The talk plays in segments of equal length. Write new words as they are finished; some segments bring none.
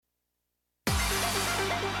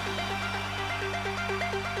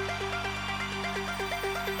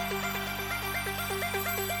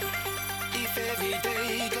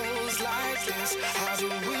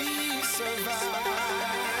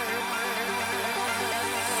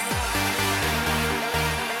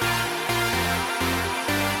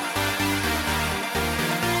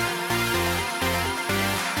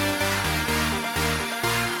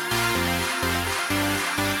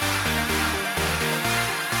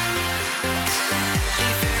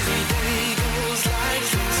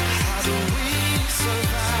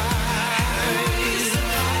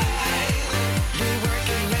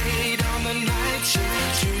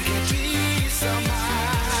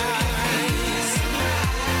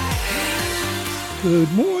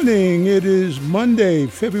Good morning. It is Monday,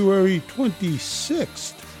 February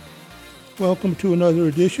 26th. Welcome to another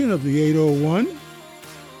edition of the 801.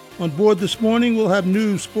 On board this morning, we'll have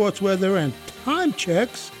news, sports, weather, and time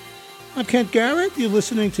checks. I'm Kent Garrett. You're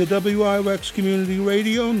listening to WIOX Community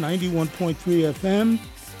Radio, 91.3 FM,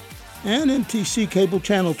 and MTC Cable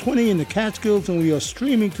Channel 20 in the Catskills, and we are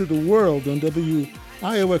streaming to the world on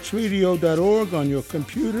WIOXradio.org on your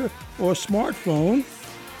computer or smartphone.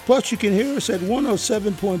 Plus, you can hear us at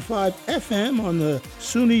 107.5 FM on the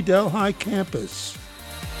SUNY Delhi campus.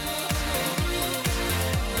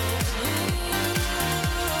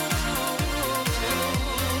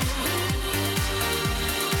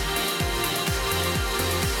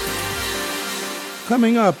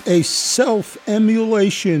 Coming up, a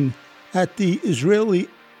self-emulation at the Israeli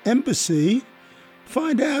embassy.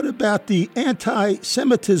 Find out about the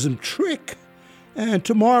anti-Semitism trick. And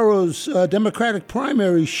tomorrow's Democratic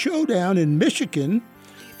primary showdown in Michigan.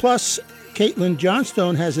 Plus, Caitlin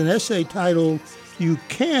Johnstone has an essay titled, "You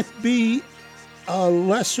Can't Be a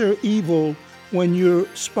Lesser Evil When You're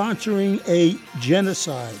Sponsoring a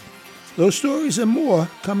Genocide." Those stories and more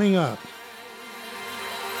coming up.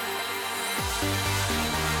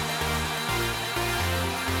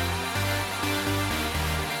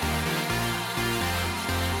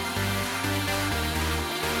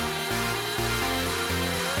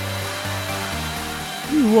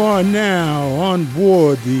 You are now on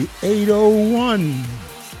board the 801.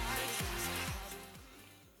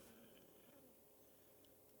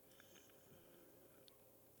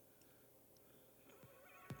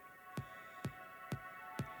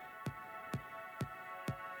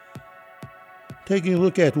 Taking a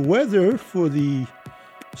look at weather for the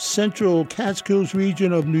central Catskills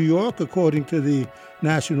region of New York, according to the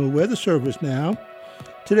National Weather Service now.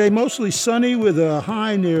 Today, mostly sunny with a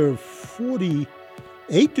high near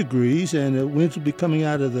 48 degrees, and the winds will be coming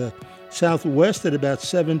out of the southwest at about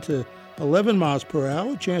 7 to 11 miles per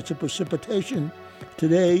hour. Chance of precipitation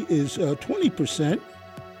today is 20%.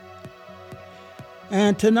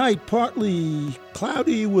 And tonight, partly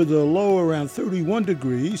cloudy with a low around 31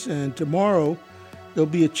 degrees. And tomorrow, there'll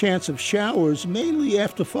be a chance of showers, mainly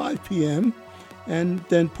after 5 p.m., and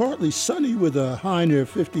then partly sunny with a high near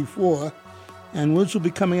 54. And winds will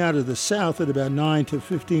be coming out of the south at about 9 to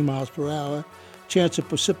 15 miles per hour. Chance of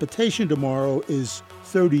precipitation tomorrow is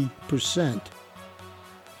 30%.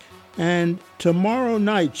 And tomorrow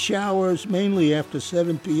night, showers mainly after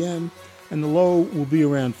 7 p.m., and the low will be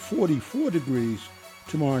around 44 degrees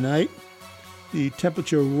tomorrow night. The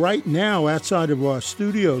temperature right now outside of our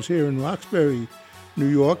studios here in Roxbury, New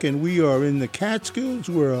York, and we are in the Catskills.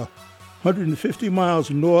 We're 150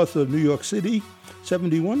 miles north of New York City,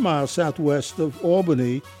 71 miles southwest of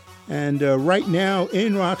Albany, and right now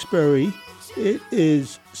in Roxbury, it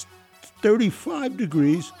is 35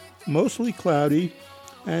 degrees, mostly cloudy,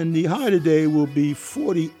 and the high today will be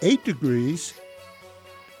 48 degrees.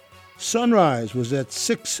 Sunrise was at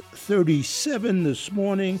 6:37 this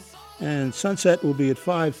morning, and sunset will be at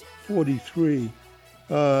 5:43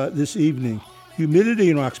 this evening. Humidity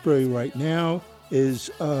in Roxbury right now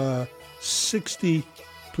is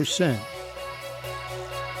 60%.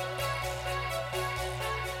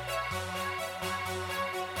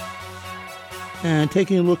 And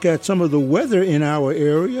taking a look at some of the weather in our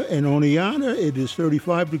area, in Oneonta, it is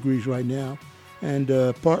 35 degrees right now, and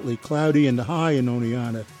partly cloudy, and the high in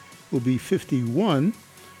Oneonta will be 51.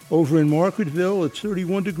 Over in Margaretville, it's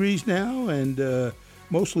 31 degrees now, and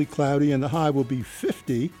mostly cloudy, and the high will be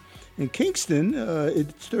 50. In Kingston,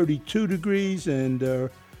 it's 32 degrees, and they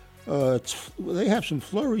have some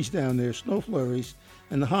flurries down there, snow flurries,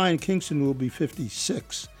 and the high in Kingston will be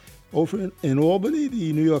 56. Over in Albany,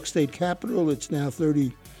 the New York State Capitol, it's now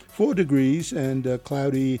 34 degrees and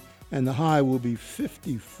cloudy, and the high will be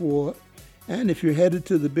 54. And if you're headed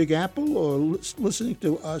to the Big Apple or listening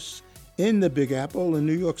to us in the Big Apple in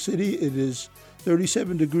New York City, it is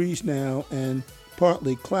 37 degrees now and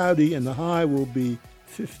partly cloudy, and the high will be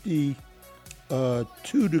 52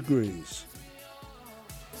 degrees.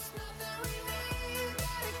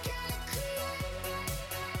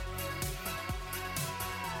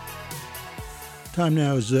 Time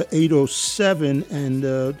now is 8:07, and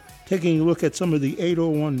taking a look at some of the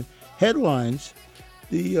 801 headlines.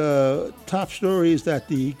 The top story is that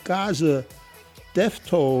the Gaza death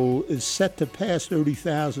toll is set to pass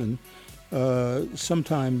 30,000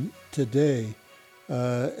 sometime today.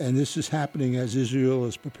 And this is happening as Israel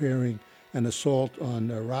is preparing an assault on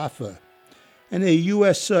Rafah. And a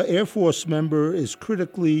U.S. Air Force member is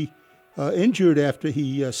critically injured after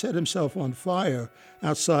he set himself on fire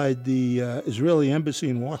outside the Israeli embassy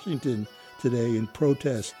in Washington today in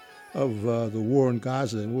protest of the war in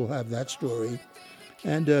Gaza, and we'll have that story.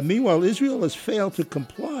 And meanwhile, Israel has failed to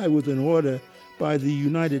comply with an order by the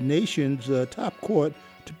United Nations top court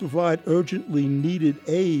to provide urgently needed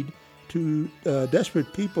aid to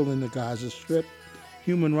desperate people in the Gaza Strip.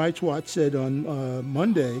 Human Rights Watch said on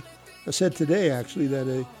said today actually,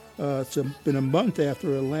 that it's been a month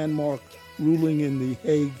after a landmark ruling in The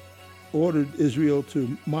Hague ordered Israel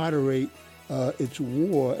to moderate its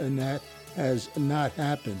war, and that has not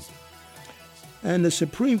happened. And the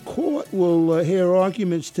Supreme Court will hear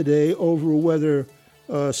arguments today over whether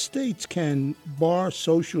states can bar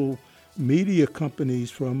social media companies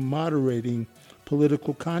from moderating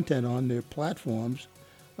political content on their platforms.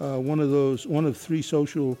 One of three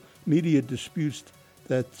social media disputes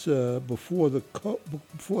that's before the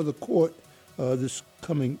court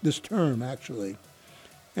this term actually.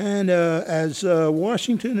 And as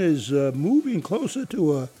Washington is moving closer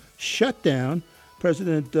to a shutdown,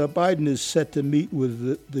 President Biden is set to meet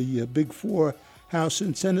with the Big Four House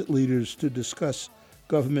and Senate leaders to discuss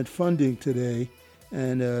government funding today,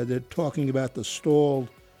 and they're talking about the stalled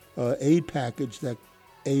aid package, that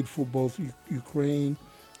aid for both Ukraine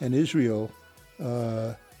and Israel,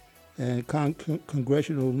 and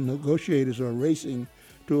congressional negotiators are racing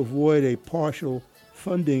to avoid a partial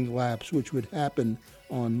funding lapse, which would happen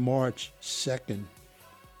on March 2nd.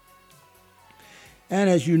 And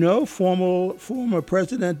as you know, former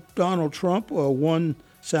President Donald Trump won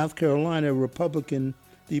South Carolina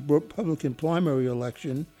the Republican primary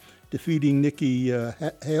election, defeating Nikki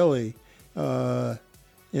Haley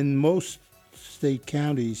in most state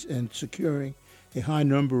counties and securing a high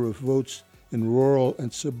number of votes in rural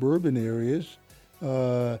and suburban areas.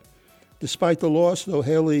 Despite the loss, though,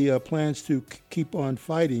 Haley plans to keep on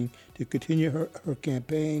fighting to continue her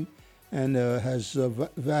campaign, and has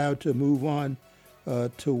vowed to move on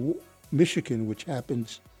to Michigan, which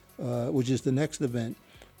is the next event,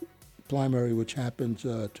 primary, which happens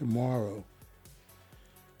tomorrow.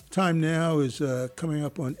 Time now is coming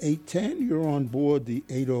up on 8:10. You're on board the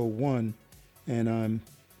 801, and I'm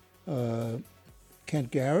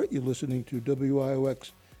Kent Garrett. You're listening to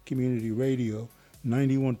WIOX Community Radio,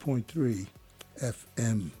 91.3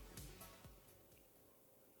 FM.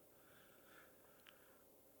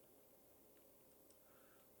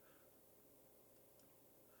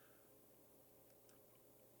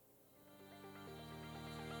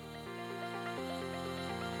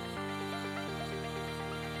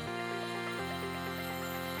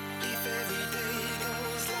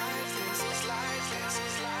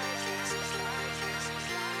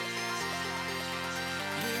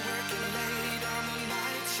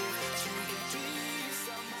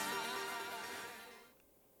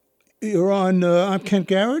 You're on, I'm Kent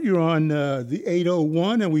Garrett. You're on the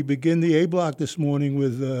 801, and we begin the A block this morning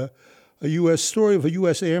with a U.S. story of a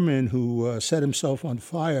U.S. airman who set himself on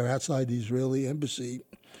fire outside the Israeli embassy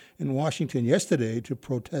in Washington yesterday to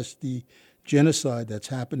protest the genocide that's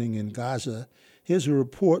happening in Gaza. Here's a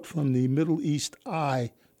report from the Middle East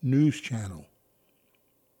Eye news channel.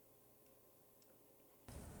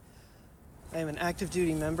 I am an active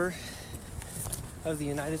duty member of the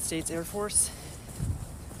United States Air Force,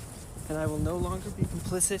 and I will no longer be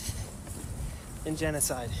complicit in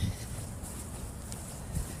genocide.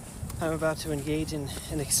 I'm about to engage in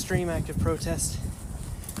an extreme act of protest,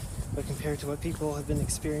 but compared to what people have been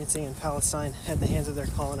experiencing in Palestine at the hands of their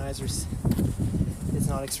colonizers, it's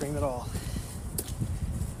not extreme at all.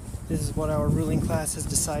 This is what our ruling class has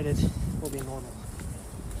decided will be normal.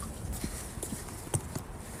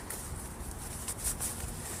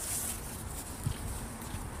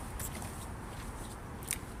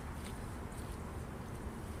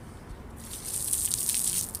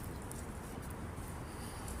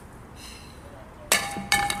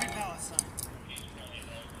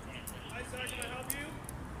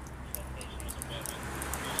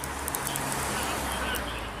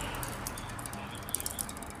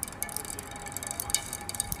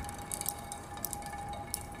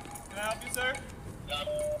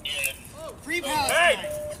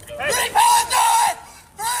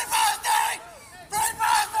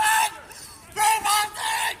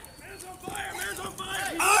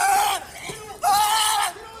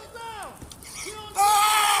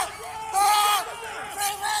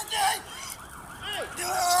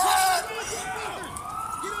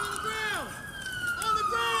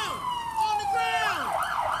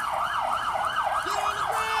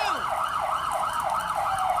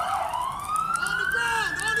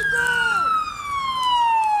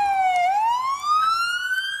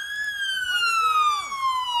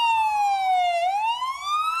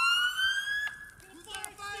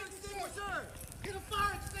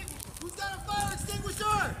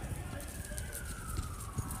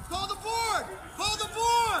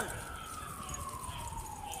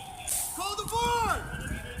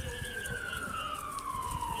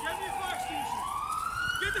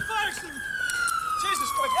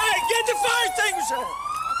 Get the fire extinguisher!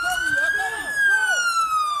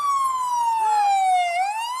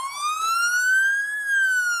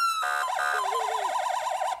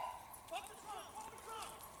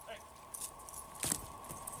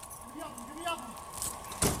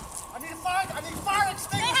 I need fire extinguisher!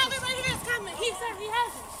 They have it right here. It's coming. He said he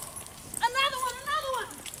has it. Another one.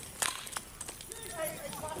 Hey,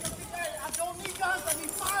 I don't need guns. I need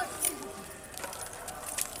fire extinguishers.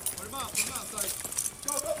 Put him out, sorry.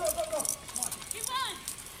 Go. Come on. Keep on.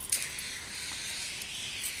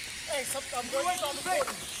 Hey, I'm going on the board.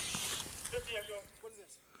 What is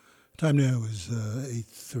this? Time now is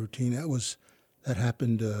 8:13. That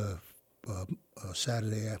happened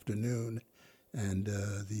Saturday afternoon, and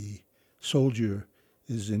the soldier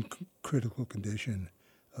is in critical condition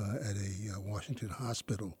at a Washington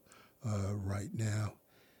hospital right now.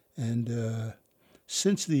 And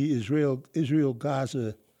since the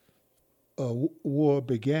Israel-Gaza war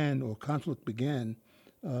began, or conflict began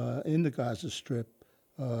in the Gaza Strip,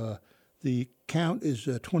 the count is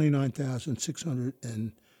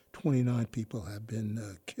 29,629 people have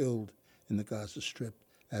been killed in the Gaza Strip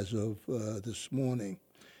as of this morning.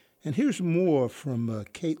 And here's more from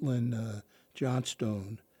Caitlin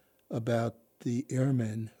Johnstone about the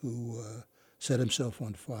airman who set himself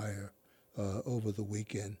on fire over the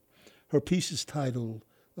weekend. Her piece is titled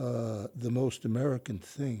The Most American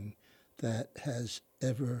Thing That Has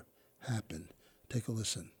Ever Happened. Take a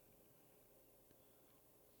listen.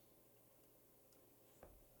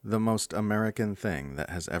 The most American thing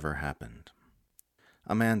that has ever happened.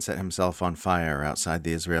 A man set himself on fire outside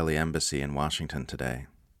the Israeli embassy in Washington today.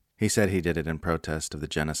 He said he did it in protest of the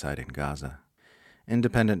genocide in Gaza.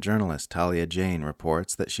 Independent journalist Talia Jane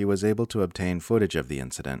reports that she was able to obtain footage of the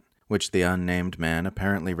incident, which the unnamed man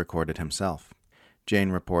apparently recorded himself. Jane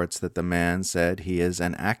reports that the man said he is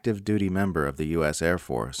an active duty member of the U.S. Air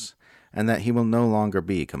Force, and that he will no longer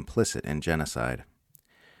be complicit in genocide.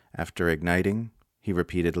 After igniting, he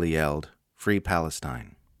repeatedly yelled, "Free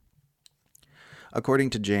Palestine."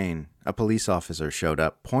 According to Jane, a police officer showed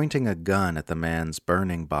up pointing a gun at the man's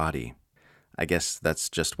burning body. I guess that's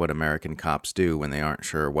just what American cops do when they aren't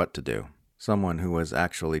sure what to do. Someone who was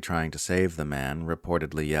actually trying to save the man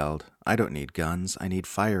reportedly yelled, "I don't need guns, I need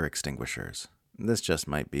fire extinguishers." This just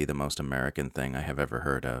might be the most American thing I have ever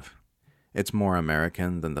heard of. It's more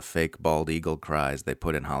American than the fake bald eagle cries they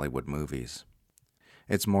put in Hollywood movies.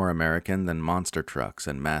 It's more American than monster trucks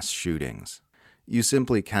and mass shootings. You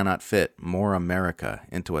simply cannot fit more America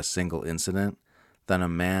into a single incident than a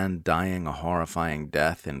man dying a horrifying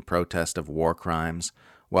death in protest of war crimes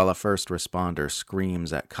while a first responder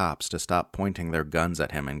screams at cops to stop pointing their guns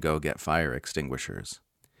at him and go get fire extinguishers.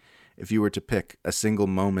 If you were to pick a single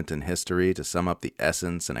moment in history to sum up the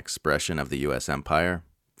essence and expression of the U.S. empire,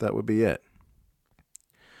 that would be it.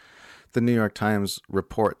 The New York Times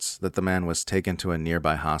reports that the man was taken to a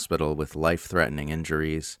nearby hospital with life-threatening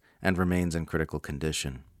injuries and remains in critical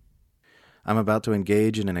condition. "I'm about to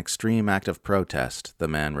engage in an extreme act of protest," the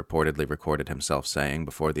man reportedly recorded himself saying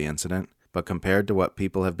before the incident, "but compared to what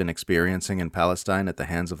people have been experiencing in Palestine at the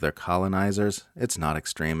hands of their colonizers, it's not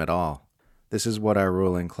extreme at all. This is what our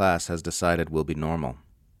ruling class has decided will be normal."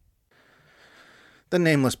 The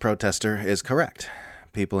nameless protester is correct.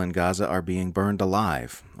 People in Gaza are being burned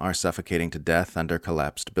alive, are suffocating to death under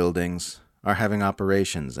collapsed buildings, are having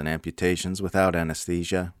operations and amputations without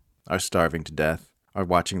anesthesia, are starving to death, are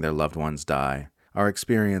watching their loved ones die, are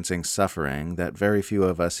experiencing suffering that very few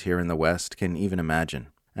of us here in the West can even imagine,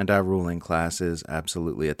 and our ruling class is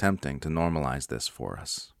absolutely attempting to normalize this for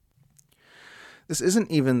us. This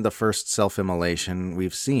isn't even the first self-immolation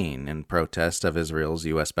we've seen in protest of Israel's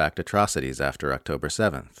U.S.-backed atrocities after October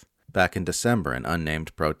 7th. Back in December, an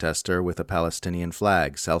unnamed protester with a Palestinian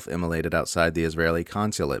flag self-immolated outside the Israeli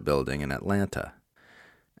consulate building in Atlanta.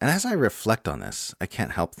 And as I reflect on this, I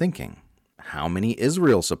can't help thinking, how many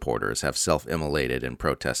Israel supporters have self-immolated in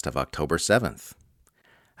protest of October 7th?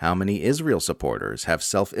 How many Israel supporters have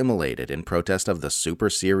self-immolated in protest of the super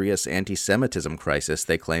serious anti-Semitism crisis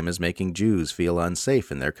they claim is making Jews feel unsafe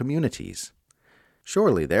in their communities?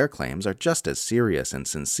 Surely their claims are just as serious and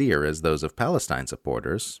sincere as those of Palestine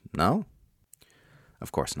supporters, no?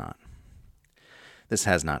 Of course not. This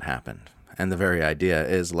has not happened, and the very idea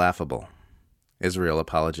is laughable. Israel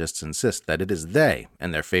apologists insist that it is they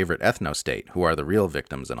and their favorite ethno-state who are the real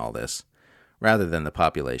victims in all this, rather than the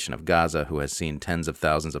population of Gaza who has seen tens of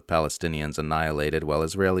thousands of Palestinians annihilated while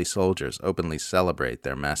Israeli soldiers openly celebrate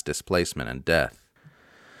their mass displacement and death.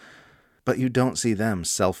 But you don't see them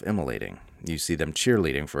self-immolating. You see them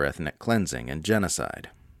cheerleading for ethnic cleansing and genocide.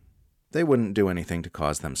 They wouldn't do anything to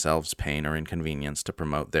cause themselves pain or inconvenience to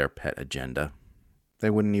promote their pet agenda. They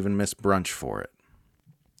wouldn't even miss brunch for it.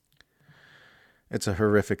 It's a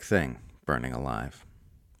horrific thing, burning alive.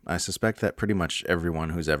 I suspect that pretty much everyone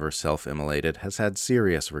who's ever self-immolated has had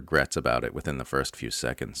serious regrets about it within the first few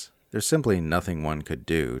seconds. There's simply nothing one could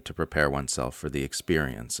do to prepare oneself for the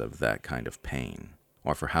experience of that kind of pain,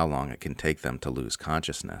 or for how long it can take them to lose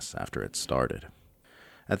consciousness after it's started.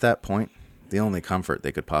 At that point, the only comfort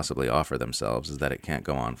they could possibly offer themselves is that it can't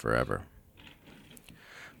go on forever.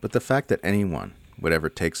 But the fact that anyone would ever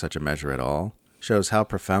take such a measure at all shows how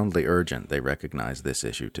profoundly urgent they recognize this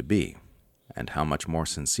issue to be, and how much more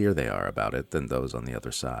sincere they are about it than those on the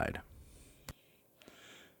other side.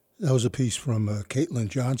 That was a piece from Caitlin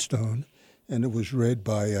Johnstone, and it was read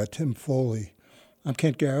by Tim Foley. I'm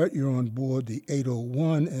Kent Garrett. You're on board the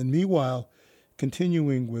 801, and meanwhile,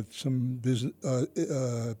 continuing with some business,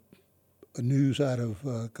 news out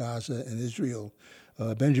of Gaza and Israel,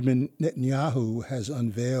 Benjamin Netanyahu has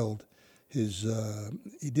unveiled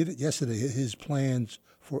he did it yesterday, his plans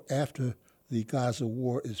for after the Gaza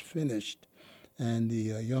war is finished. And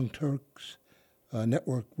the Young Turks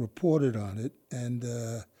network reported on it, and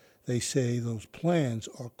they say those plans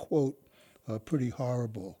are, quote, pretty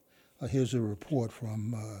horrible. Here's a report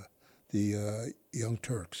from the Young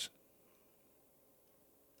Turks.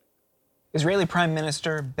 Israeli Prime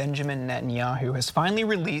Minister Benjamin Netanyahu has finally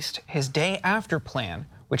released his day-after plan,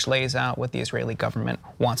 which lays out what the Israeli government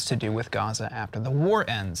wants to do with Gaza after the war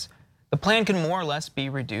ends. The plan can more or less be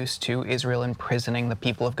reduced to Israel imprisoning the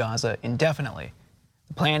people of Gaza indefinitely.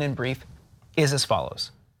 The plan, in brief, is as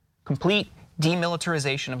follows: complete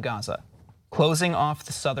demilitarization of Gaza, closing off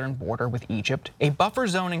the southern border with Egypt, a buffer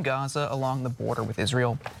zone in Gaza along the border with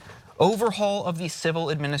Israel, overhaul of the civil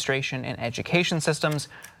administration and education systems,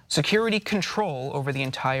 security control over the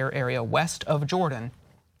entire area west of Jordan,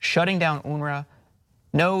 shutting down UNRWA,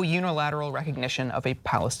 no unilateral recognition of a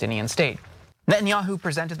Palestinian state. Netanyahu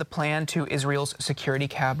presented the plan to Israel's security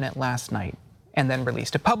cabinet last night and then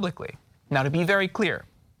released it publicly. Now, to be very clear,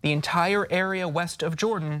 the entire area west of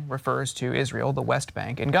Jordan refers to Israel, the West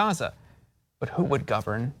Bank, and Gaza. But who would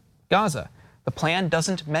govern Gaza? The plan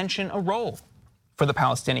doesn't mention a role for the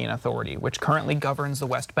Palestinian Authority, which currently governs the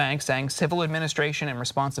West Bank, saying civil administration and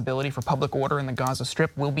responsibility for public order in the Gaza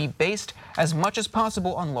Strip will be based as much as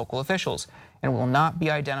possible on local officials and will not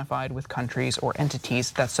be identified with countries or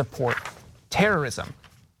entities that support terrorism.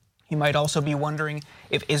 You might also be wondering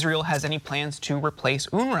if Israel has any plans to replace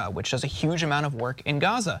UNRWA, which does a huge amount of work in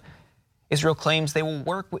Gaza. Israel claims they will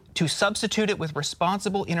work to substitute it with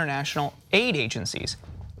responsible international aid agencies.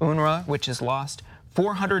 UNRWA, which has lost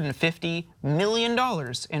 $450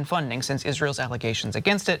 million in funding since Israel's allegations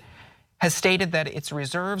against it, has stated that its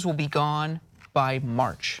reserves will be gone by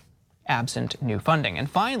March, absent new funding. And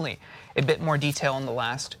finally, a bit more detail on the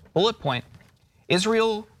last bullet point.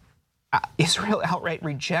 Israel outright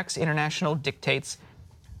rejects international dictates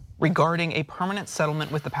regarding a permanent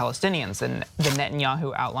settlement with the Palestinians, and the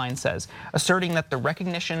Netanyahu outline says, asserting that the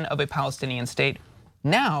recognition of a Palestinian state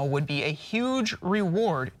now would be a huge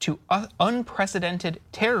reward to unprecedented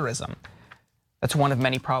terrorism. That's one of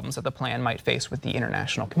many problems that the plan might face with the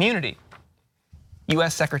international community.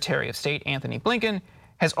 US Secretary of State Anthony Blinken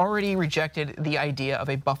has already rejected the idea of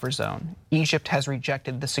a buffer zone. Egypt has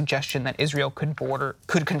rejected the suggestion that Israel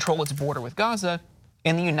could control its border with Gaza,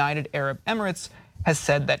 and the United Arab Emirates has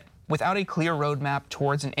said that without a clear roadmap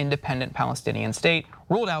towards an independent Palestinian state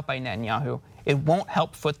ruled out by Netanyahu, it won't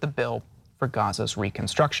help foot the bill for Gaza's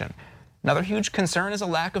reconstruction. Another huge concern is a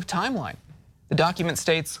lack of timeline. The document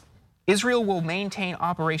states, Israel will maintain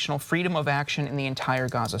operational freedom of action in the entire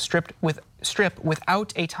Gaza Strip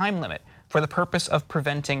without a time limit for the purpose of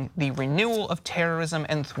preventing the renewal of terrorism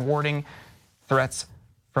and thwarting threats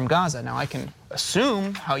from Gaza. Now, I can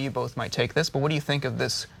assume how you both might take this, but what do you think of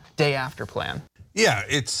this day after plan? Yeah,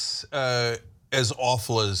 it's as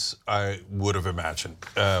awful as I would have imagined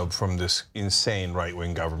from this insane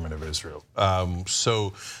right-wing government of Israel.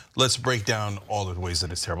 So let's break down all the ways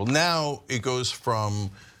that it's terrible. Now it goes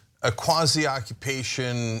from a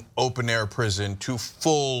quasi-occupation, open-air prison to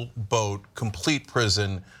full boat, complete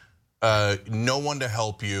prison, no one to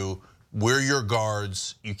help you, we're your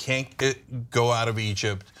guards, you can't go out of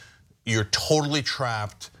Egypt, you're totally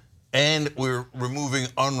trapped, and we're removing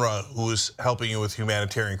UNRWA, who is helping you with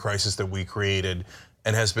humanitarian crisis that we created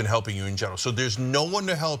and has been helping you in general. So there's no one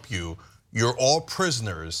to help you, you're all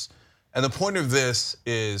prisoners, and the point of this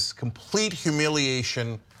is complete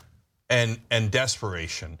humiliation and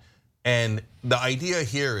desperation. And the idea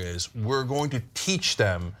here is we're going to teach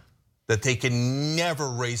them that they can never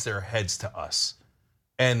raise their heads to us.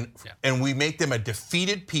 And we make them a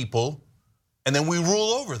defeated people, and then we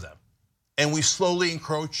rule over them. And we slowly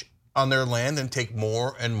encroach on their land and take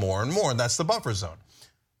more and more and more, and that's the buffer zone.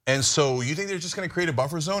 And so you think they're just gonna create a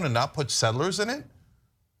buffer zone and not put settlers in it?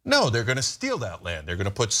 No, they're gonna steal that land. They're gonna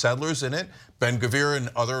put settlers in it. Ben-Gvir and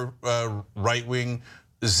other right-wing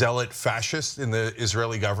zealot fascists in the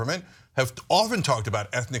Israeli government have often talked about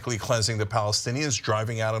ethnically cleansing the Palestinians,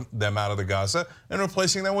 driving them out of the Gaza and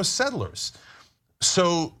replacing them with settlers.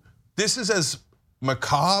 So this is as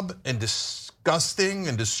macabre and disgusting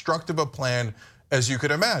and destructive a plan as you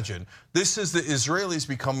could imagine. This is the Israelis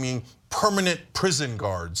becoming permanent prison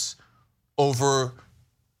guards over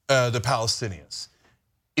the Palestinians.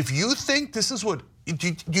 If you think this is what, do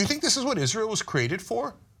you think this is what Israel was created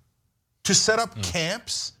for? To set up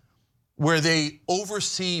camps where they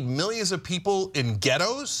oversee millions of people in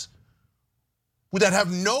ghettos that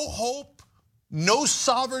have no hope, no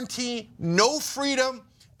sovereignty, no freedom,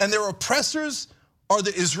 and their oppressors are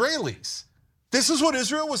the Israelis. This is what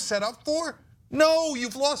Israel was set up for? No,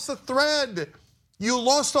 you've lost the thread. You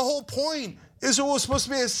lost the whole point. Israel was supposed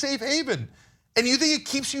to be a safe haven. And you think it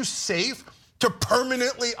keeps you safe to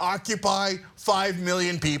permanently occupy 5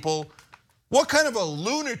 million people? What kind of a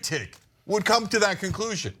lunatic would come to that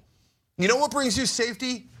conclusion? You know what brings you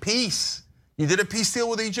safety? Peace. You did a peace deal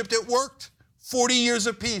with Egypt, it worked. 40 years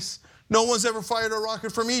of peace. No one's ever fired a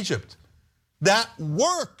rocket from Egypt. That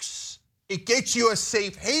works. It gets you a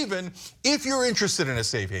safe haven if you're interested in a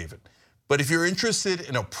safe haven. But if you're interested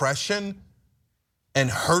in oppression and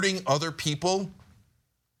hurting other people,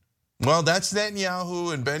 well, that's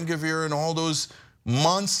Netanyahu and Ben-Gvir and all those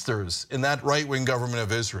monsters in that right-wing government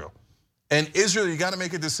of Israel. And Israel, you gotta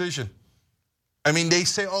make a decision. I mean, they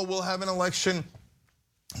say, oh, we'll have an election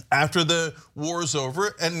after the war is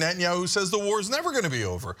over, and Netanyahu says the war is never gonna be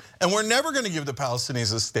over, and we're never gonna give the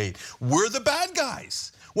Palestinians a state. We're the bad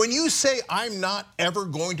guys. When you say, I'm not ever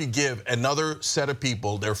going to give another set of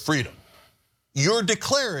people their freedom, you're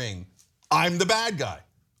declaring, I'm the bad guy.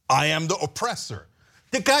 I am the oppressor.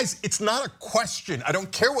 Guys, it's not a question. I don't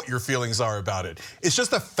care what your feelings are about it. It's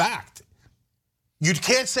just a fact. You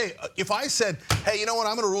can't say, if I said, hey, you know what,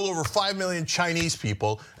 I'm gonna rule over 5 million Chinese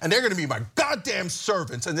people and they're gonna be my goddamn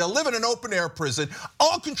servants and they'll live in an open air prison.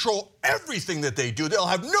 I'll control everything that they do. They'll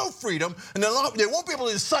have no freedom and they won't be able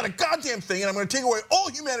to decide a goddamn thing, and I'm gonna take away all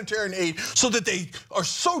humanitarian aid so that they are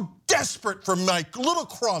so desperate for my little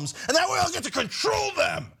crumbs, and that way I'll get to control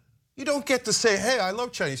them. You don't get to say, hey, I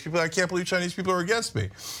love Chinese people. I can't believe Chinese people are against me.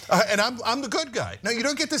 And I'm the good guy. No, you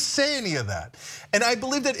don't get to say any of that. And I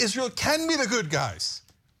believe that Israel can be the good guys.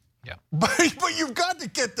 Yeah. But you've got to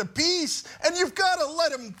get the peace and you've got to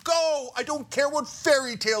let him go. I don't care what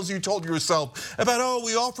fairy tales you told yourself about, oh,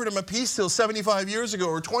 we offered him a peace deal 75 years ago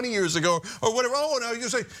or 20 years ago or whatever. Oh, no, you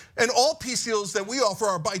say, and all peace deals that we offer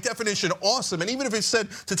are by definition awesome. And even if it said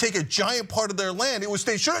to take a giant part of their land,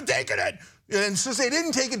 they should have taken it. And since they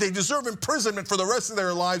didn't take it, they deserve imprisonment for the rest of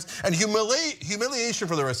their lives and humiliation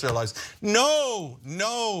for the rest of their lives. No,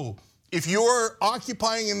 no. If you're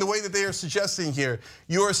occupying in the way that they are suggesting here,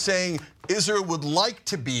 you are saying Israel would like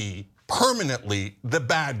to be permanently the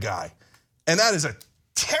bad guy. And that is a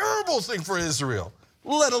terrible thing for Israel,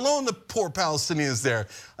 let alone the poor Palestinians there.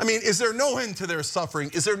 I mean, is there no end to their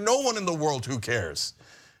suffering? Is there no one in the world who cares?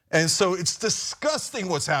 And so it's disgusting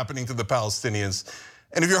what's happening to the Palestinians.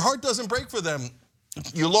 And if your heart doesn't break for them,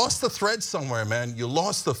 you lost the thread somewhere, man. You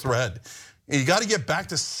lost the thread. You got to get back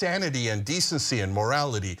to sanity and decency and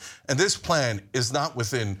morality. And this plan is not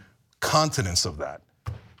within continence of that.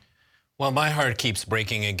 Well, my heart keeps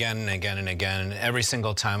breaking again and again and again. Every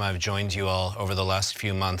single time I've joined you all over the last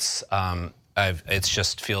few months, it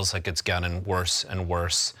just feels like it's gotten worse and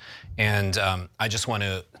worse. And I just want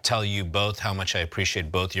to tell you both how much I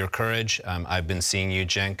appreciate both your courage. I've been seeing you,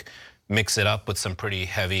 Cenk, mix it up with some pretty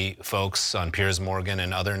heavy folks on Piers Morgan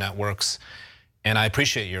and other networks. And I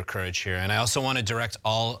appreciate your courage here. And I also want to direct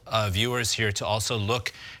all viewers here to also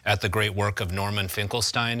look at the great work of Norman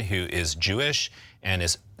Finkelstein, who is Jewish and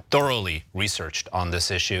is thoroughly researched on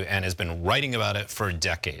this issue and has been writing about it for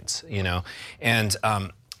decades, you know. And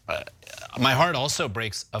my heart also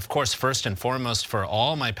breaks, of course, first and foremost for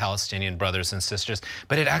all my Palestinian brothers and sisters,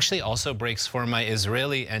 but it actually also breaks for my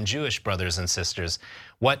Israeli and Jewish brothers and sisters.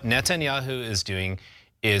 What Netanyahu is doing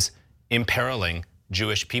is imperiling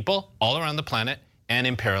Jewish people all around the planet and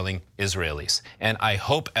imperiling Israelis. And I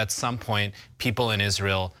hope at some point people in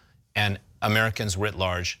Israel and Americans writ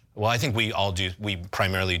large, well, I think we all do, we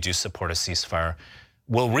primarily do support a ceasefire,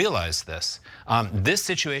 will realize this. This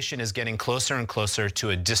situation is getting closer and closer to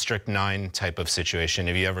a District 9 type of situation.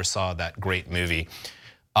 If you ever saw that great movie,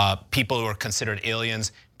 people who are considered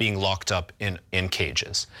aliens being locked up in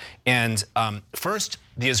cages. And first,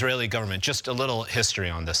 the Israeli government, just a little history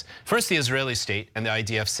on this. First, the Israeli state and the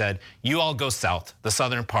IDF said, you all go south, the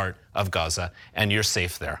southern part of Gaza, and you're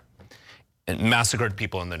safe there. And massacred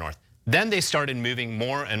people in the north. Then they started moving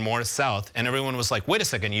more and more south, and everyone was like, wait a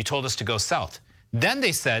second, you told us to go south. Then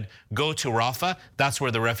they said, go to Rafah, that's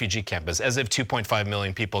where the refugee camp is, as if 2.5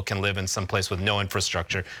 million people can live in some place with no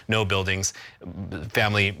infrastructure, no buildings,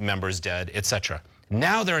 family members dead, etc.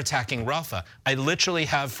 Now they're attacking Rafah. I literally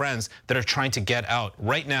have friends that are trying to get out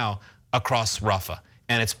right now across Rafah,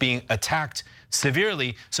 and it's being attacked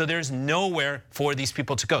severely, so there's nowhere for these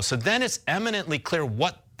people to go. So then it's eminently clear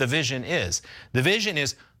what the vision is. The vision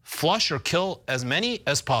is flush or kill as many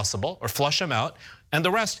as possible, or flush them out, and the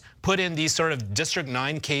rest put in these sort of District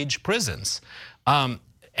 9 cage prisons. And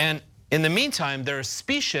in the meantime, there are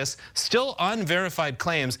specious, still unverified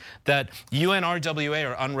claims that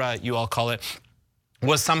UNRWA, or UNRWA, you all call it,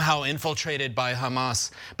 was somehow infiltrated by Hamas.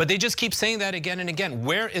 But they just keep saying that again and again.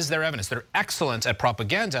 Where is their evidence? They're excellent at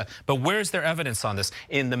propaganda, but where's their evidence on this?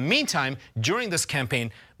 In the meantime, during this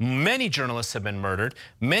campaign, many journalists have been murdered,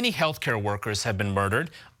 many healthcare workers have been murdered,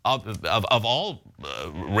 of all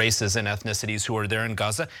races and ethnicities who are there in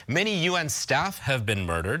Gaza. Many UN staff have been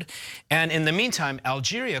murdered. And in the meantime,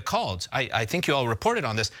 Algeria called, I think you all reported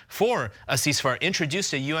on this, for a ceasefire,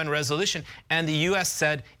 introduced a UN resolution, and the US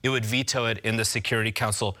said it would veto it in the Security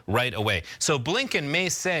Council right away. So Blinken may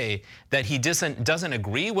say that he doesn't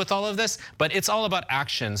agree with all of this, but it's all about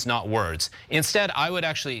actions, not words. Instead, I would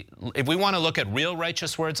actually, if we want to look at real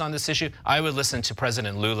righteous words on this issue, I would listen to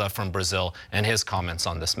President Lula from Brazil and his comments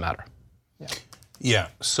on this matter. Yeah,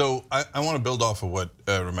 so I want to build off of what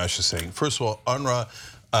Ramesh is saying. First of all,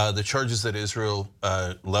 UNRWA, the charges that Israel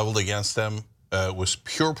leveled against them was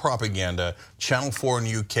pure propaganda. Channel 4 in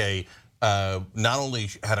the UK not only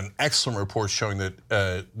had an excellent report showing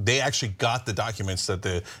that they actually got the documents that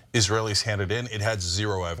the Israelis handed in, it had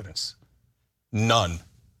zero evidence, none.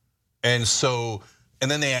 And so, and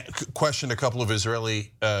then they questioned a couple of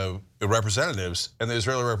Israeli representatives, and the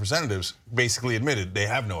Israeli representatives basically admitted they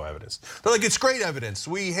have no evidence. They're like, it's great evidence.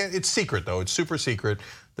 It's secret though, it's super secret.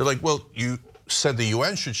 They're like, well, you said the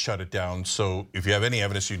UN should shut it down, so if you have any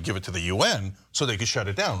evidence, you'd give it to the UN so they could shut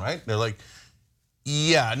it down, right? They're like,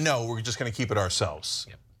 yeah, no, we're just gonna keep it ourselves.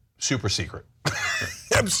 Yep. Super secret.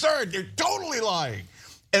 Absurd, they're totally lying.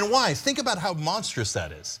 And why? Think about how monstrous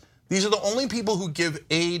that is. These are the only people who give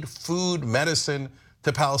aid, food, medicine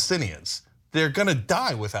to Palestinians. They're gonna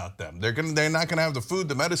die without them. They're not gonna have the food,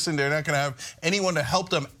 the medicine, they're not gonna have anyone to help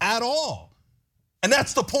them at all. And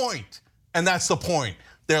that's the point, and that's the point.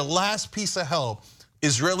 Their last piece of help,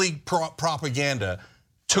 Israeli propaganda,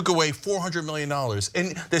 took away $400 million.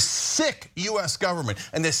 And the sick US government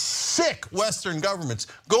and the sick Western governments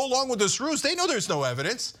go along with this ruse. They know there's no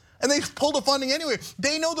evidence, and they pull the funding anyway.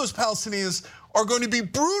 They know those Palestinians are going to be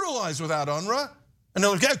brutalized without UNRWA. And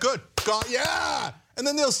they're like, yeah, good, God, yeah. And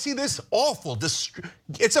then they'll see this awful,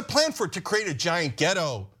 it's a plan for it to create a giant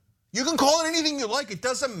ghetto. You can call it anything you like, it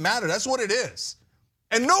doesn't matter, that's what it is.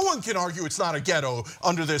 And no one can argue it's not a ghetto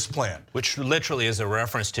under this plan. Which literally is a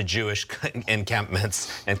reference to Jewish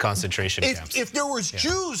encampments and concentration camps. If there was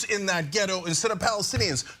Jews in that ghetto instead of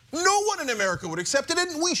Palestinians, no one in America would accept it,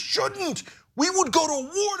 and we shouldn't. We would go to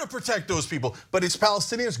war to protect those people, but it's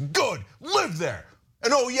Palestinians, good, live there.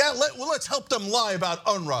 And oh yeah, let's help them lie about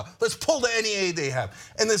UNRWA. Let's pull any aid they have.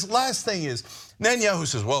 And this last thing is, Netanyahu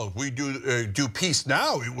says, well, if we do peace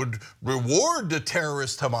now, it would reward the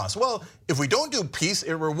terrorist Hamas. Well, if we don't do peace,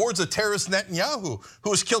 it rewards the terrorist Netanyahu, who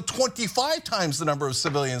has killed 25 times the number of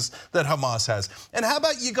civilians that Hamas has. And how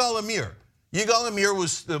about Yigal Amir? Yigal Amir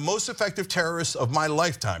was the most effective terrorist of my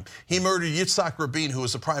lifetime. He murdered Yitzhak Rabin, who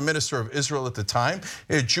was the prime minister of Israel at the time,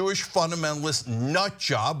 a Jewish fundamentalist nut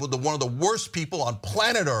job with one of the worst people on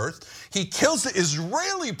planet Earth. He kills the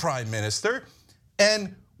Israeli prime minister,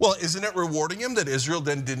 and well, isn't it rewarding him that Israel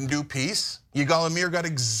then didn't do peace? Yigal Amir got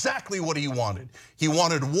exactly what he wanted. He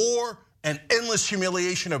wanted war and endless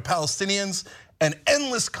humiliation of Palestinians and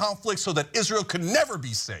endless conflict so that Israel could never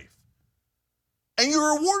be safe. And you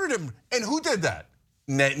rewarded him. And who did that?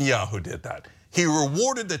 Netanyahu did that. He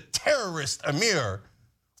rewarded the terrorist Amir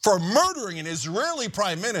for murdering an Israeli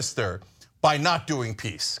prime minister by not doing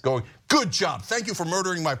peace. Going, good job, thank you for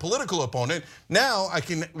murdering my political opponent. Now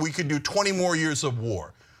we can do 20 more years of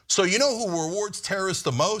war. So you know who rewards terrorists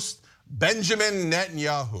the most? Benjamin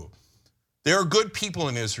Netanyahu. There are good people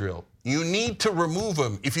in Israel. You need to remove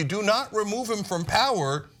him. If you do not remove him from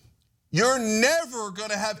power, you're never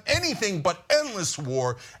gonna have anything but endless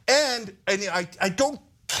war. And I don't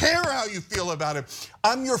care how you feel about it.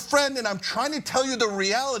 I'm your friend and I'm trying to tell you the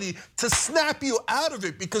reality to snap you out of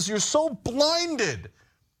it because you're so blinded.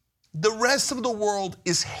 The rest of the world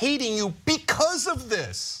is hating you because of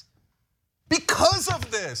this. Because of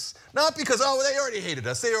this. Not because, they already hated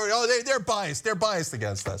us. They're biased. They're biased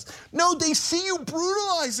against us. No, they see you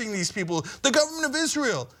brutalizing these people. The government of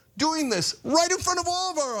Israel doing this right in front of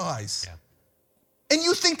all of our eyes. Yeah. And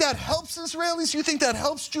you think that helps Israelis? You think that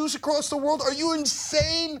helps Jews across the world? Are you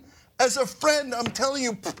insane? As a friend, I'm telling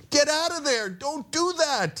you, get out of there. Don't do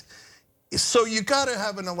that. So you got to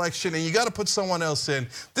have an election and you got to put someone else in.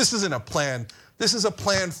 This isn't a plan. This is a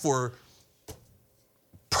plan for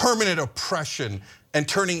permanent oppression and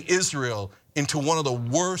turning Israel into one of the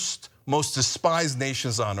worst, most despised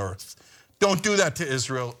nations on earth. Don't do that to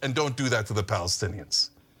Israel and don't do that to the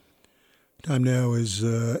Palestinians. Time now is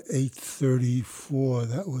 8:34.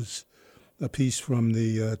 That was a piece from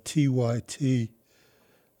the TYT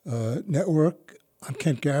network. I'm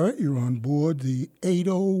Kent Garrett. You're on board the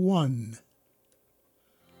 801.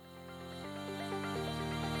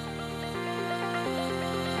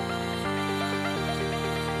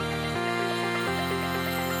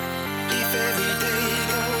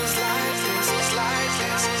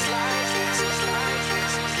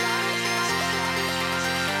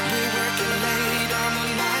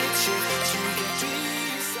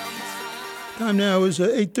 Time now is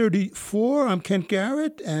 8:34. I'm Kent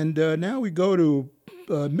Garrett, and now we go to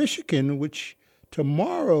Michigan, which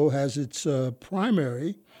tomorrow has its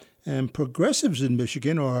primary, and progressives in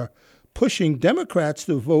Michigan are pushing Democrats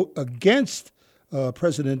to vote against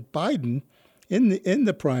President Biden in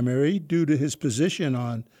the primary due to his position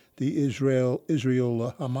on the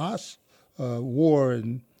Israel-Hamas war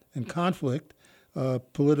and conflict.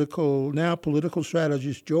 Political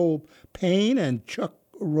strategist Joel Payne and Chuck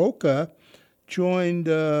Rocha joined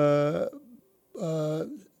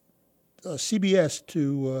CBS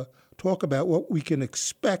to talk about what we can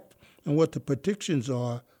expect and what the predictions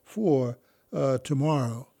are for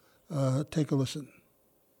tomorrow. Take a listen.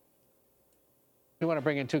 We want to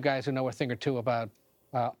bring in two guys who know a thing or two about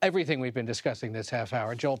everything we've been discussing this half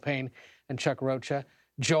hour, Joel Payne and Chuck Rocha.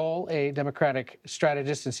 Joel, a Democratic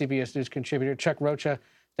strategist and CBS News contributor. Chuck Rocha,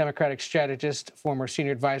 Democratic strategist, former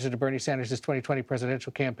senior advisor to Bernie Sanders' 2020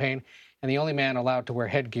 presidential campaign, and the only man allowed to wear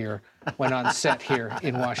headgear when on set here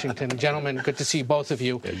in Washington. Gentlemen, good to see both of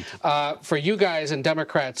you. For you guys and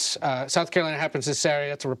Democrats, South Carolina happens this Saturday.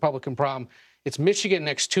 That's a Republican prom. It's Michigan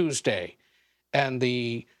next Tuesday. And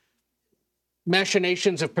the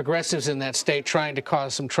machinations of progressives in that state trying to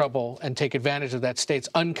cause some trouble and take advantage of that state's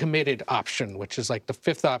uncommitted option, which is like the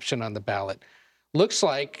fifth option on the ballot, looks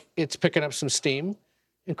like it's picking up some steam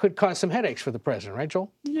and could cause some headaches for the president, right,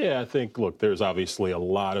 Joel? Yeah, I think, look, there's obviously a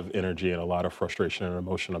lot of energy and a lot of frustration and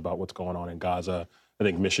emotion about what's going on in Gaza. I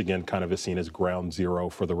think Michigan kind of is seen as ground zero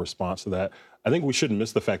for the response to that. I think we shouldn't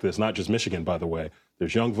miss the fact that it's not just Michigan, by the way.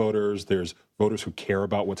 There's young voters, there's voters who care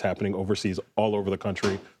about what's happening overseas all over the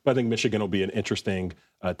country. But I think Michigan will be an interesting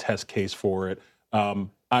test case for it.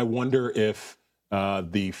 I wonder if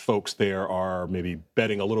the folks there are maybe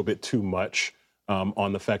betting a little bit too much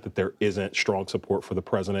on the fact that there isn't strong support for the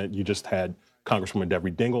president. You just had Congresswoman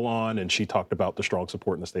Debbie Dingell on, and she talked about the strong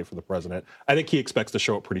support in the state for the president. I think he expects to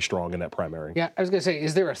show up pretty strong in that primary. Yeah, I was going to say,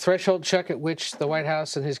 is there a threshold, Chuck, at which the White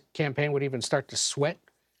House and his campaign would even start to sweat?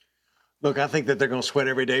 Look, I think that they're going to sweat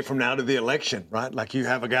every day from now to the election, right? Like you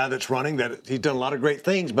have a guy that's running that he's done a lot of great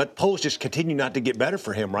things, but polls just continue not to get better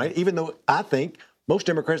for him, right? Even though I think most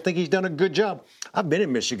Democrats think he's done a good job. I've been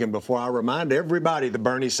in Michigan before. I remind everybody the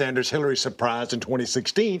Bernie Sanders-Hillary surprise in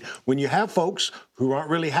 2016. When you have folks who aren't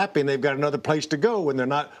really happy and they've got another place to go and they're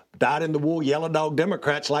not dyed-in-the-wool yellow dog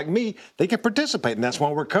Democrats like me, they can participate, and that's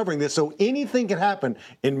why we're covering this. So anything can happen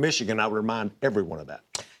in Michigan. I would remind everyone of that.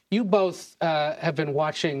 You both have been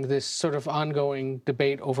watching this sort of ongoing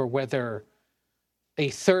debate over whether a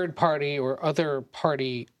third party or other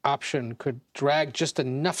party option could drag just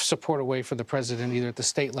enough support away from the president, either at the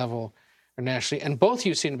state level or nationally. And both of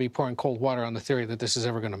you seem to be pouring cold water on the theory that this is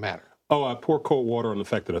ever going to matter. Oh, I pour cold water on the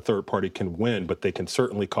fact that a third party can win, but they can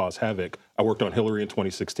certainly cause havoc. I worked on Hillary in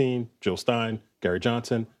 2016, Jill Stein, Gary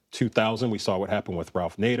Johnson. 2000, we saw what happened with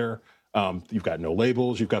Ralph Nader. You've got No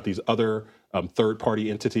Labels. You've got these other third party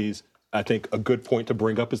entities. I think a good point to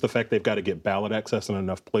bring up is the fact they've got to get ballot access in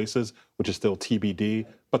enough places, which is still TBD.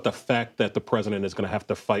 But the fact that the president is going to have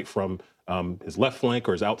to fight from his left flank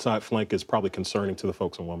or his outside flank is probably concerning to the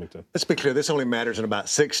folks in Wilmington. Let's be clear. This only matters in about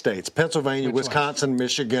 6 states: Pennsylvania, Wisconsin,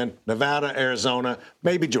 Michigan, Nevada, Arizona,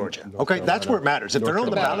 maybe Georgia. Okay, that's where it matters. If they're on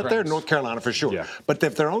the ballot there, North Carolina for sure. Yeah. But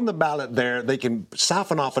if they're on the ballot there, they can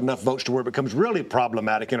soften off enough votes to where it becomes really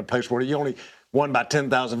problematic in a place where you only won by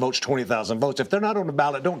 10,000 votes, 20,000 votes. If they're not on the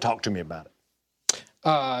ballot, don't talk to me about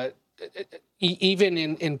it. Even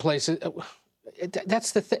in places,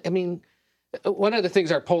 that's the thing. I mean, one of the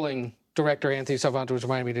things our polling director, Anthony Salvanto, was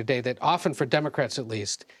reminding me today, that often for Democrats at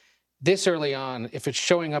least, this early on, if it's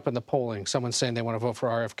showing up in the polling, someone saying they want to vote for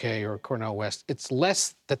RFK or Cornel West, it's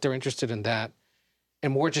less that they're interested in that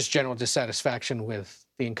and more just general dissatisfaction with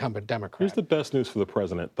the incumbent Democrat. Here's the best news for the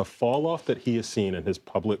president. The fall off that he has seen in his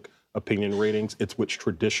public opinion ratings, it's with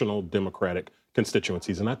traditional Democratic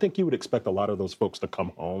constituencies. And I think you would expect a lot of those folks to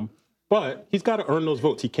come home. But he's got to earn those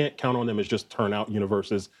votes. He can't count on them as just turnout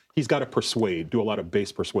universes. He's got to persuade, do a lot of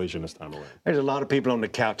base persuasion this time around. There's a lot of people on the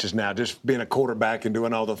couches now just being a quarterback and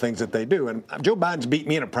doing all the things that they do. And Joe Biden's beat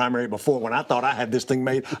me in a primary before when I thought I had this thing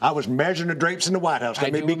made. I was measuring the drapes in the White House.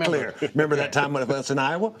 Let me be clear. Remember that time with us in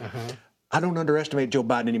Iowa? I don't underestimate Joe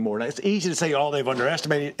Biden anymore. It's easy to say, oh, they've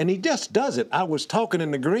underestimated, and he just does it. I was talking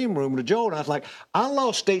in the green room to Joe, and I was like, I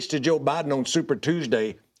lost states to Joe Biden on Super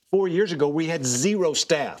Tuesday. 4 years ago, we had 0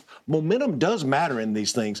 staff. Momentum does matter in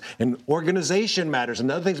these things, and organization matters,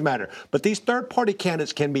 and other things matter. But these third-party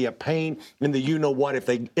candidates can be a pain in the you-know-what if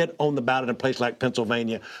they get on the ballot in a place like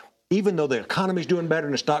Pennsylvania, even though the economy's doing better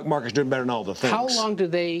and the stock market's doing better and all the things. How long do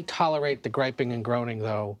they tolerate the griping and groaning,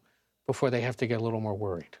 though, before they have to get a little more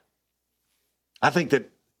worried? I think that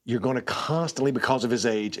you're going to constantly, because of his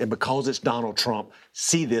age and because it's Donald Trump,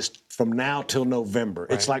 see this from now till November.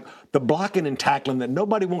 Right. It's like the blocking and tackling that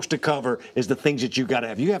nobody wants to cover is the things that you got to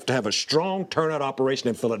have. You have to have a strong turnout operation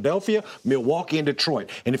in Philadelphia, Milwaukee, and Detroit.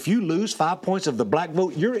 And if you lose 5 points of the black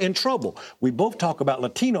vote, you're in trouble. We both talk about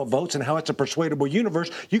Latino votes and how it's a persuadable universe.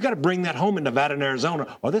 You got to bring that home in Nevada and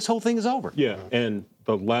Arizona, or this whole thing is over. Yeah, and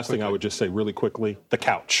the last thing I would just say really quickly, the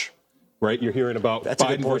couch, right? You're hearing about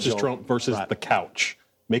Biden versus Trump versus the couch.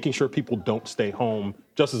 Making sure people don't stay home,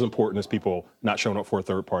 just as important as people not showing up for a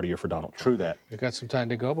third party or for Donald Trump. True that. We've got some time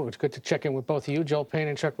to go, but it's good to check in with both of you, Joel Payne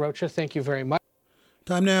and Chuck Rocha. Thank you very much.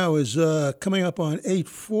 Time now is coming up on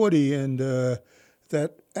 8:40, and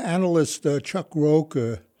that analyst, Chuck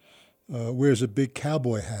Rocha, wears a big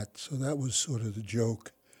cowboy hat, so that was sort of the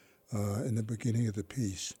joke in the beginning of the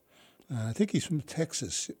piece. I think he's from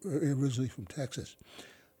Texas, originally from Texas.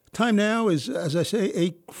 Time now is, as I say,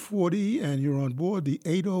 8:40, and you're on board the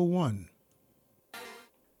 801.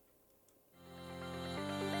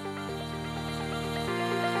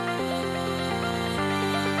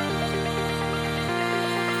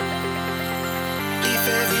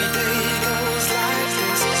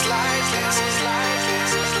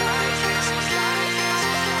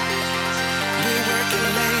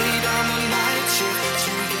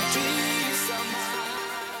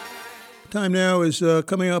 Time now is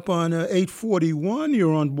coming up on 8:41.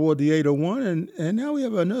 You're on board the 801, and now we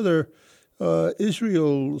have another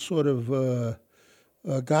Israel sort of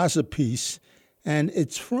Gaza piece, and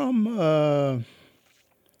it's from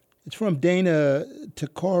Dana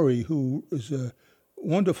Takori, who is a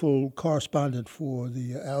wonderful correspondent for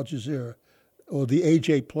the Al Jazeera or the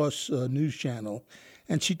AJ Plus news channel,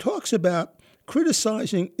 and she talks about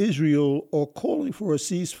criticizing Israel or calling for a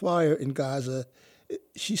ceasefire in Gaza.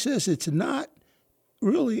 She says it's not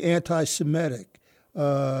really anti-Semitic,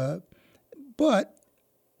 but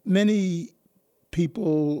many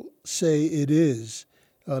people say it is.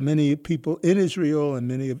 Many people in Israel and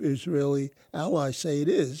many of Israeli allies say it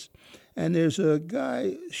is. And there's a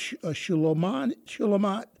guy,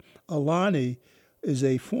 Shlomat Alani, is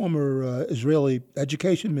a former Israeli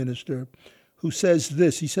education minister, who says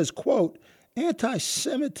this. He says, quote,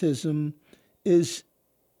 anti-Semitism it's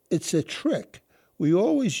a trick. We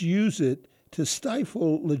always use it to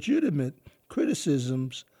stifle legitimate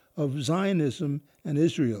criticisms of Zionism and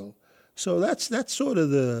Israel. So that's sort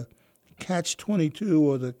of the catch-22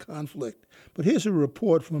 or the conflict. But here's a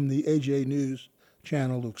report from the AJ News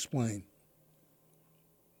channel to explain.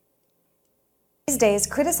 These days,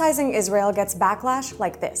 criticizing Israel gets backlash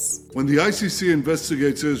like this. When the ICC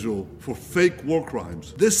investigates Israel for fake war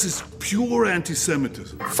crimes, this is pure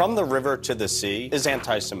anti-Semitism. From the river to the sea is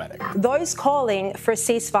anti-Semitic. Those calling for a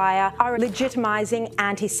ceasefire are legitimizing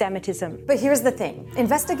anti-Semitism. But here's the thing.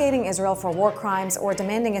 Investigating Israel for war crimes or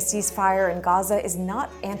demanding a ceasefire in Gaza is not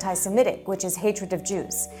anti-Semitic, which is hatred of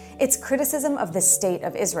Jews. It's criticism of the state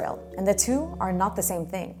of Israel, and the two are not the same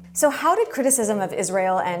thing. So how did criticism of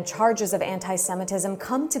Israel and charges of anti-Semitism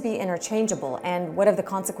come to be interchangeable, and what have the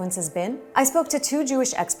consequences been? I spoke to two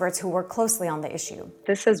Jewish experts who work closely on the issue.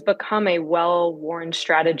 This has become a well-worn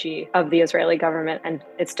strategy of the Israeli government and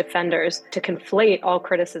its defenders to conflate all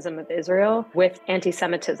criticism of Israel with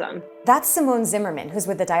anti-Semitism. That's Simone Zimmerman, who's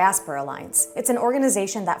with the Diaspora Alliance. It's an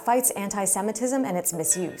organization that fights anti-Semitism and its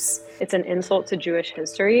misuse. It's an insult to Jewish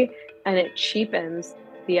history and it cheapens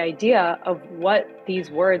the idea of what these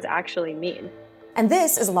words actually mean. And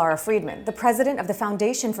this is Laura Friedman, the president of the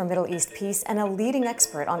Foundation for Middle East Peace and a leading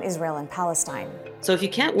expert on Israel and Palestine. So if you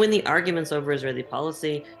can't win the arguments over Israeli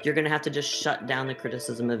policy, you're going to have to just shut down the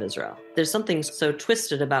criticism of Israel. There's something so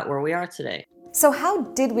twisted about where we are today. So how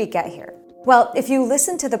did we get here? Well, if you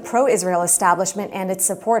listen to the pro-Israel establishment and its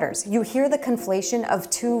supporters, you hear the conflation of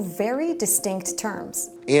two very distinct terms.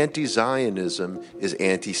 Anti-Zionism is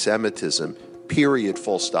anti-Semitism. Period,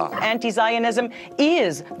 full stop. Anti-Zionism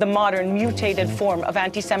is the modern mutated form of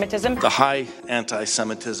anti-Semitism. The high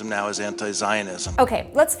anti-Semitism now is anti-Zionism. Okay,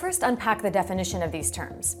 let's first unpack the definition of these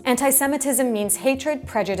terms. Anti-Semitism means hatred,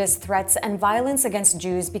 prejudice, threats, and violence against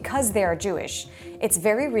Jews because they are Jewish. It's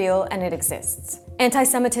very real and it exists.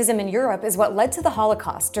 Anti-Semitism in Europe is what led to the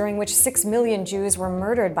Holocaust, during which 6 million Jews were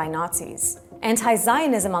murdered by Nazis.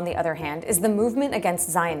 Anti-Zionism, on the other hand, is the movement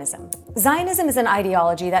against Zionism. Zionism is an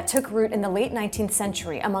ideology that took root in the late 19th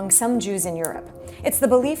century among some Jews in Europe. It's the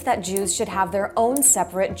belief that Jews should have their own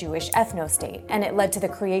separate Jewish ethno-state, and it led to the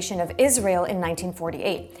creation of Israel in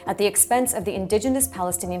 1948, at the expense of the indigenous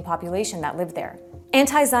Palestinian population that lived there.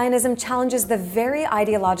 Anti-Zionism challenges the very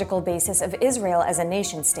ideological basis of Israel as a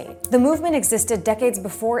nation-state. The movement existed decades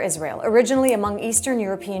before Israel, originally among Eastern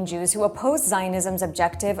European Jews who opposed Zionism's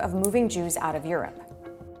objective of moving Jews out of Europe.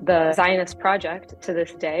 The Zionist project to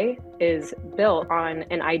this day is built on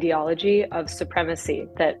an ideology of supremacy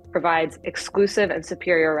that provides exclusive and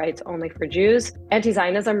superior rights only for Jews.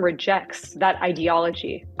 Anti-Zionism rejects that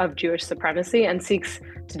ideology of Jewish supremacy and seeks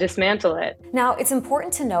to dismantle it. Now, it's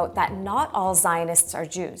important to note that not all Zionists are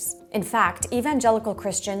Jews. In fact, evangelical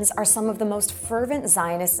Christians are some of the most fervent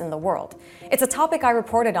Zionists in the world. It's a topic I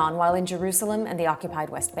reported on while in Jerusalem and the occupied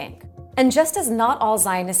West Bank. And just as not all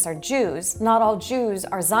Zionists are Jews, not all Jews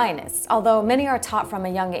are Zionists, although many are taught from a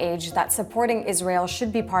young age that supporting Israel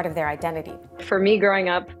should be part of their identity. For me, growing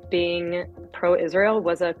up, being pro-Israel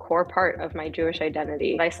was a core part of my Jewish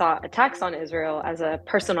identity. I saw attacks on Israel as a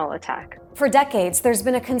personal attack. For decades, there's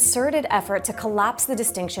been a concerted effort to collapse the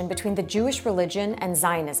distinction between the Jewish religion and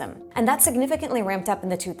Zionism. And that significantly ramped up in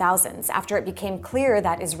the 2000s after it became clear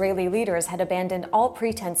that Israeli leaders had abandoned all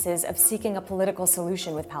pretenses of seeking a political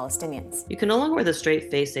solution with Palestinians. You can no longer with a straight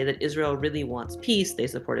face say that Israel really wants peace, they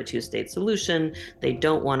support a two-state solution, they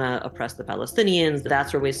don't want to oppress the Palestinians.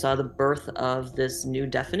 That's where we saw the birth of this new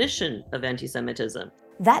definition of anti-Semitism.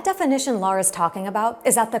 That definition Laura's talking about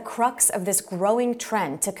is at the crux of this growing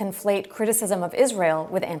trend to conflate criticism of Israel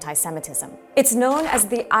with anti-Semitism. It's known as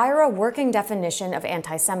the IRA working definition of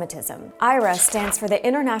anti-Semitism. IRA stands for the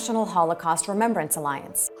International Holocaust Remembrance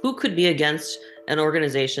Alliance. Who could be against an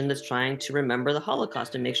organization that's trying to remember the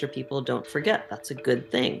Holocaust and make sure people don't forget? That's a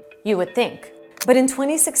good thing. You would think. But in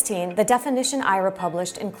 2016, the definition IRA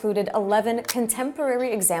published included 11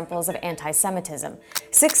 contemporary examples of anti-Semitism,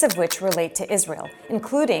 6 of which relate to Israel,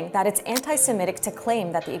 including that it's anti-Semitic to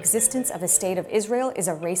claim that the existence of a state of Israel is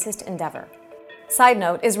a racist endeavor. Side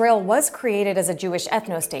note, Israel was created as a Jewish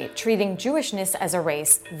ethno-state, treating Jewishness as a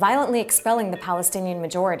race, violently expelling the Palestinian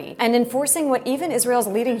majority, and enforcing what even Israel's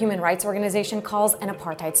leading human rights organization calls an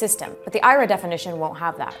apartheid system. But the IRA definition won't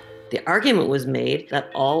have that. The argument was made that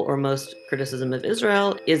all or most criticism of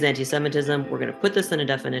Israel is anti-Semitism. We're going to put this in a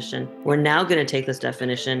definition. We're now going to take this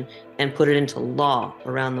definition and put it into law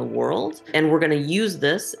around the world. And we're going to use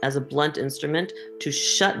this as a blunt instrument to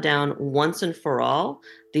shut down once and for all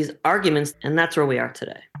these arguments. And that's where we are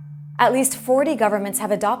today. At least 40 governments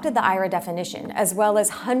have adopted the IRA definition, as well as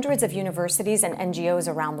hundreds of universities and NGOs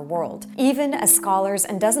around the world, even as scholars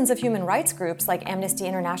and dozens of human rights groups like Amnesty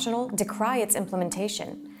International decry its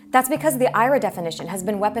implementation. That's because the IRA definition has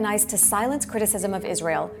been weaponized to silence criticism of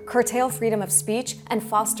Israel, curtail freedom of speech, and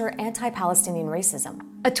foster anti-Palestinian racism.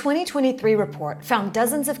 A 2023 report found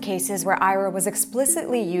dozens of cases where IRA was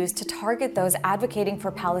explicitly used to target those advocating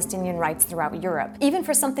for Palestinian rights throughout Europe, even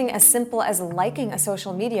for something as simple as liking a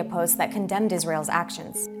social media post that condemned Israel's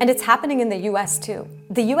actions. And it's happening in the US too.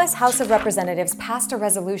 The US House of Representatives passed a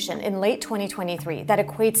resolution in late 2023 that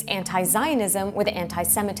equates anti-Zionism with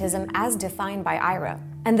anti-Semitism as defined by IRA.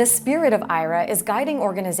 And the spirit of IRA is guiding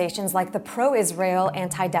organizations like the Pro-Israel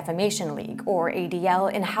Anti-Defamation League, or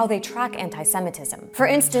ADL, in how they track anti-Semitism. For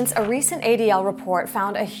instance, a recent ADL report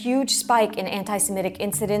found a huge spike in anti-Semitic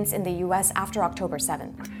incidents in the US after October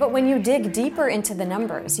 7. But when you dig deeper into the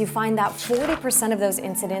numbers, you find that 40% of those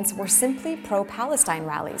incidents were simply pro-Palestine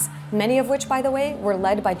rallies, many of which, by the way, were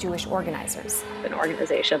led by Jewish organizers. An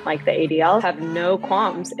organization like the ADL have no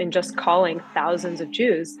qualms in just calling thousands of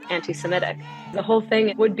Jews anti-Semitic. The whole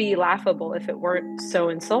thing would be laughable if it weren't so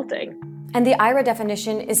insulting. And the IHRA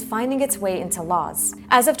definition is finding its way into laws.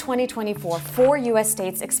 As of 2024, 4 U.S.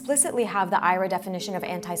 states explicitly have the IHRA definition of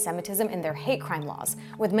anti-Semitism in their hate crime laws,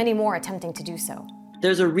 with many more attempting to do so.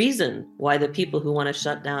 There's a reason why the people who want to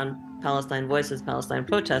shut down Palestine Voices, Palestine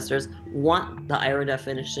protesters, want the IHRA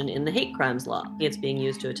definition in the hate crimes law. It's being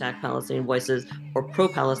used to attack Palestinian voices or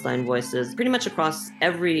pro-Palestine voices pretty much across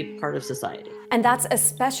every part of society. And that's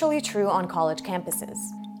especially true on college campuses.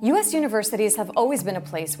 U.S. universities have always been a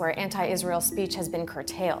place where anti-Israel speech has been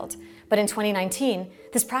curtailed. But in 2019,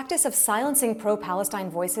 this practice of silencing pro-Palestine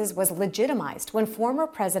voices was legitimized when former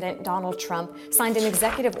President Donald Trump signed an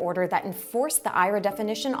executive order that enforced the IHRA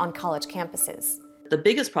definition on college campuses. The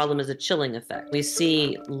biggest problem is a chilling effect. We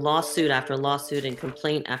see lawsuit after lawsuit and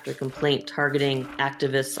complaint after complaint targeting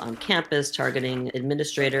activists on campus, targeting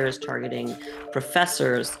administrators, targeting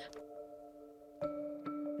professors.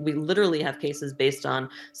 We literally have cases based on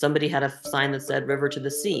somebody had a sign that said "River to the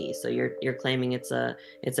Sea," so you're claiming it's a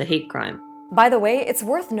hate crime. By the way, it's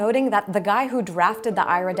worth noting that the guy who drafted the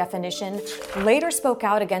IHRA definition later spoke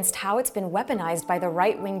out against how it's been weaponized by the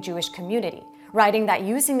right-wing Jewish community, writing that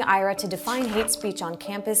using IHRA to define hate speech on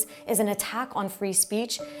campus is an attack on free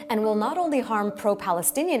speech and will not only harm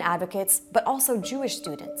pro-Palestinian advocates, but also Jewish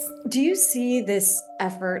students. Do you see this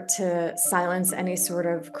effort to silence any sort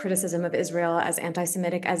of criticism of Israel as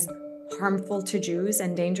anti-Semitic as harmful to Jews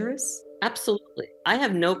and dangerous? Absolutely. I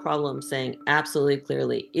have no problem saying absolutely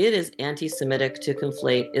clearly it is anti-Semitic to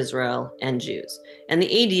conflate Israel and Jews. And the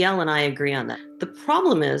ADL and I agree on that. The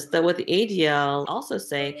problem is that what the ADL also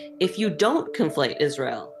say, if you don't conflate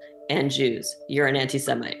Israel and Jews, you're an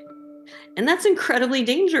anti-Semite. And that's incredibly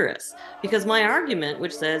dangerous because my argument,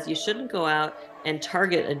 which says you shouldn't go out and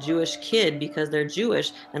target a Jewish kid because they're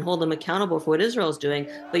Jewish and hold them accountable for what Israel is doing,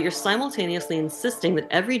 but you're simultaneously insisting that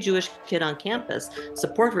every Jewish kid on campus,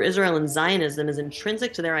 support for Israel and Zionism is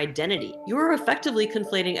intrinsic to their identity. You are effectively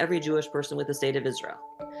conflating every Jewish person with the state of Israel.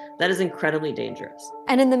 That is incredibly dangerous.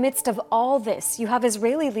 And in the midst of all this, you have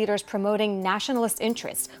Israeli leaders promoting nationalist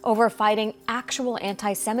interests over fighting actual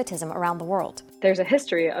anti-Semitism around the world. There's a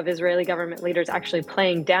history of Israeli government leaders actually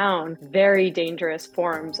playing down very dangerous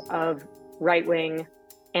forms of right-wing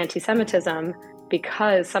anti-Semitism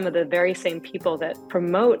because some of the very same people that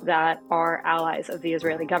promote that are allies of the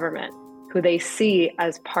Israeli government, who they see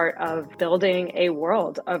as part of building a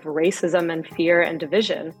world of racism and fear and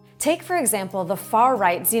division. Take, for example, the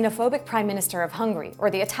far-right xenophobic Prime Minister of Hungary,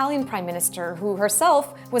 or the Italian Prime Minister who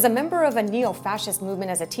herself was a member of a neo-fascist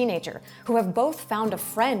movement as a teenager, who have both found a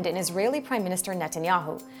friend in Israeli Prime Minister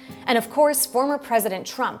Netanyahu. And of course, former President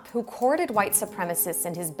Trump, who courted white supremacists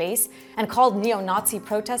in his base and called neo-Nazi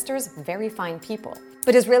protesters very fine people.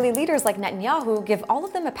 But Israeli leaders like Netanyahu give all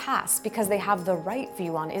of them a pass because they have the right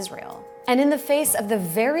view on Israel. And in the face of the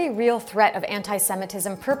very real threat of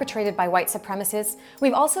anti-Semitism perpetrated by white supremacists,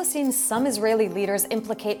 we've also seen some Israeli leaders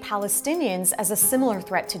implicate Palestinians as a similar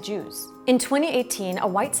threat to Jews. In 2018, a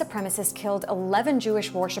white supremacist killed 11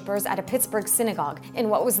 Jewish worshippers at a Pittsburgh synagogue in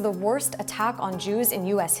what was the worst attack on Jews in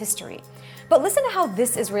U.S. history. But listen to how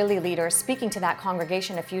this Israeli leader, speaking to that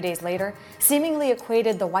congregation a few days later, seemingly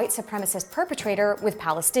equated the white supremacist perpetrator with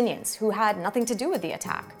Palestinians, who had nothing to do with the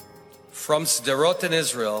attack. From Sderot in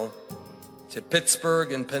Israel to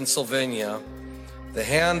Pittsburgh in Pennsylvania, the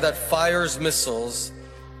hand that fires missiles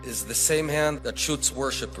is the same hand that shoots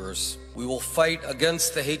worshippers. We will fight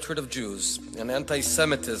against the hatred of Jews and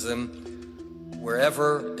anti-Semitism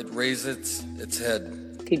wherever it raises its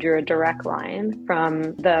head. He drew a direct line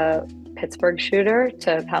from the Pittsburgh shooter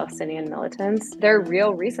to Palestinian militants. There are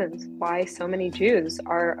real reasons why so many Jews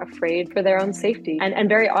are afraid for their own safety. And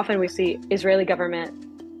very often we see Israeli government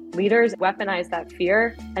leaders weaponize that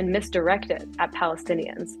fear and misdirect it at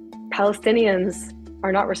Palestinians. Palestinians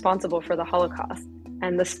are not responsible for the Holocaust.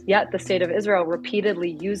 And yet the state of Israel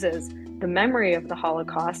repeatedly uses the memory of the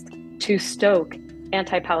Holocaust to stoke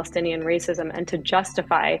anti-Palestinian racism and to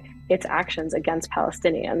justify its actions against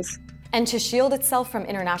Palestinians. And to shield itself from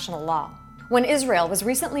international law. When Israel was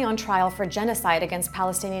recently on trial for genocide against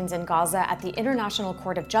Palestinians in Gaza at the International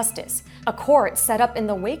Court of Justice, a court set up in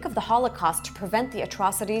the wake of the Holocaust to prevent the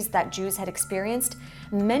atrocities that Jews had experienced,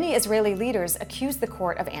 many Israeli leaders accused the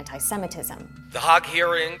court of anti-Semitism. The Hague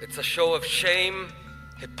hearing, it's a show of shame,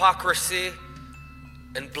 hypocrisy,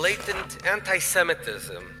 and blatant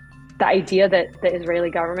anti-Semitism. The idea that the Israeli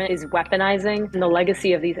government is weaponizing the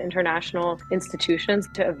legacy of these international institutions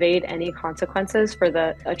to evade any consequences for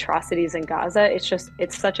the atrocities in Gaza,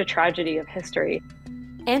 it's such a tragedy of history.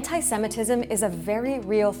 Anti-Semitism is a very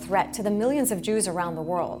real threat to the millions of Jews around the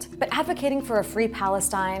world. But advocating for a free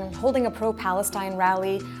Palestine, holding a pro-Palestine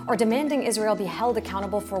rally, or demanding Israel be held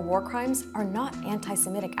accountable for war crimes are not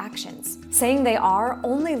anti-Semitic actions. Saying they are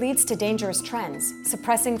only leads to dangerous trends,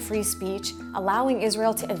 suppressing free speech, allowing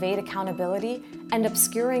Israel to evade accountability, and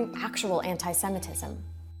obscuring actual anti-Semitism.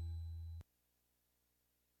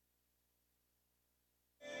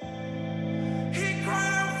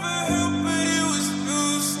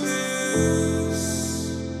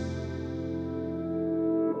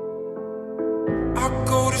 I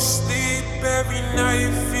go to sleep every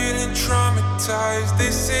night feeling traumatized.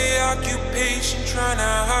 They say occupation trying to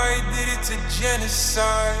hide that it's a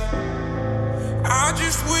genocide. I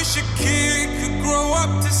just wish a kid could grow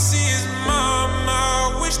up to see his mama.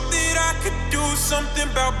 I wish that I could do something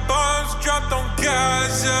about bombs dropped on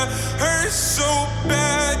Gaza. Hurts so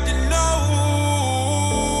bad to know.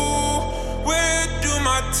 Where do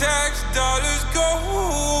my tax dollars go?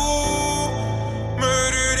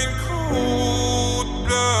 Murdered in cold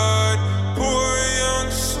blood. Poor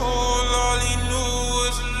young soul, all he knew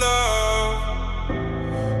was love.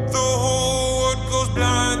 The whole world goes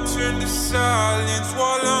blind, turn to silence,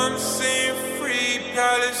 while I'm saying free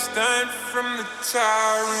Palestine from the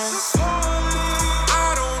tyrants.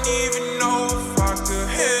 I don't even know if I could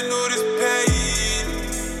handle this pain.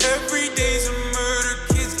 Every day's a murder,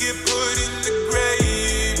 kids get put in the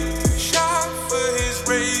grave. Shot for his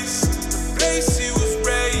race, the place he was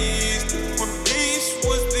raised, when peace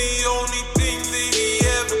was the only thing that he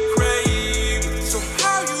ever craved. So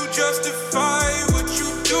how you justify what you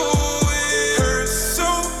do? It hurts so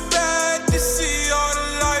bad to see all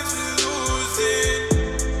the lives we're losing.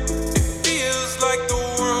 It feels like the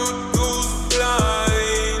world goes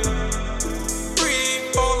blind.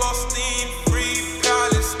 Free Palestine, free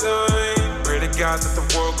Palestine. Pray to God that the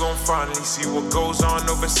world gon' finally see what goes on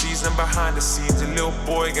overseas and behind the scenes. A little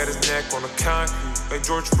boy got his neck on the concrete, like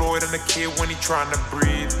George Floyd and a kid when he trying to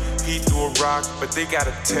breathe. He threw a rock, but they got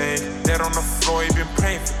a tank. Dead on the floor, he been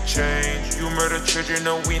praying for change. You murder children,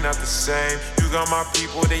 no, we not the same. You got my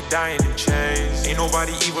people, they dying in chains. Ain't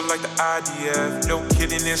nobody evil like the IDF. No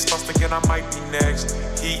kidding, it's lost again, I might be next.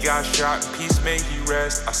 He got shot, in peace may he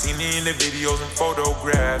rest. I seen it in the videos and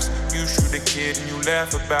photographs. You shoot a kid and you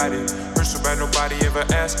laugh about it. Hurt so bad nobody ever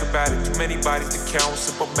asked about it. Too many bodies to count,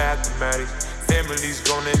 simple mathematics. Families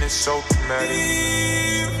gone and it's so traumatic.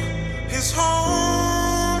 Leave his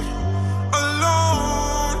home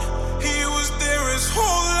alone. He was there his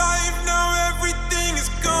whole life, now everything is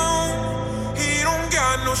gone. He don't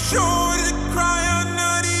got no shoulder to cry on,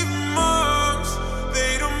 not even moms.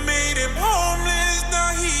 They done made him homeless,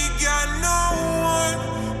 now he got no one.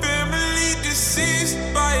 Family deceased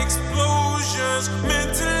by explosions.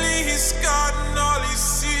 Mentally he's scarred and all he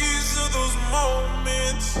sees are those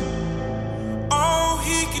moments. All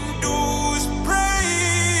he can do is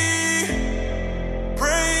pray.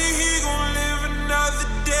 Pray he gon' live another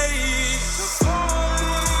day. I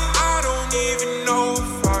don't even know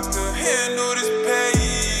if I could handle this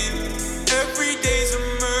pain. Every day's a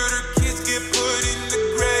murder, kids get put in the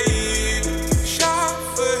grave. Shot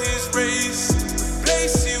for his race, the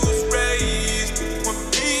place he was raised, when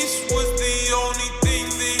peace was the only thing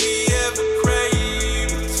that he ever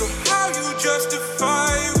craved. So how you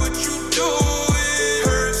justify what you do? It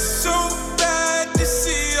hurts so bad to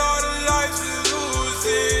see all the lives we're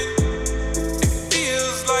losing. It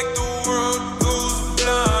feels like the world goes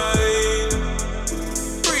blind.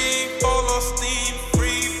 Free Palestine,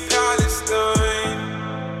 free Palestine.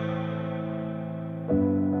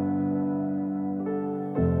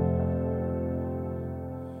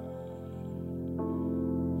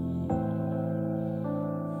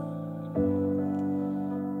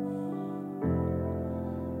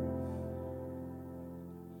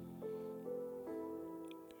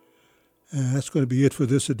 And that's going to be it for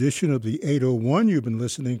this edition of the 801. You've been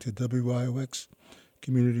listening to WIOX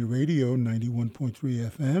Community Radio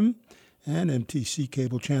 91.3 FM and MTC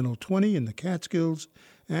Cable Channel 20 in the Catskills.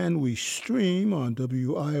 And we stream on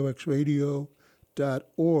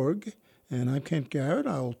WIOXradio.org. And I'm Kent Garrett.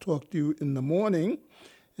 I'll talk to you in the morning.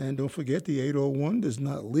 And don't forget, the 801 does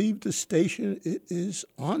not leave the station. It is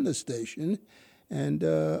on the station. And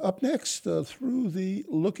up next, Through the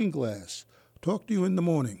Looking Glass. Talk to you in the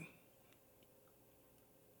morning.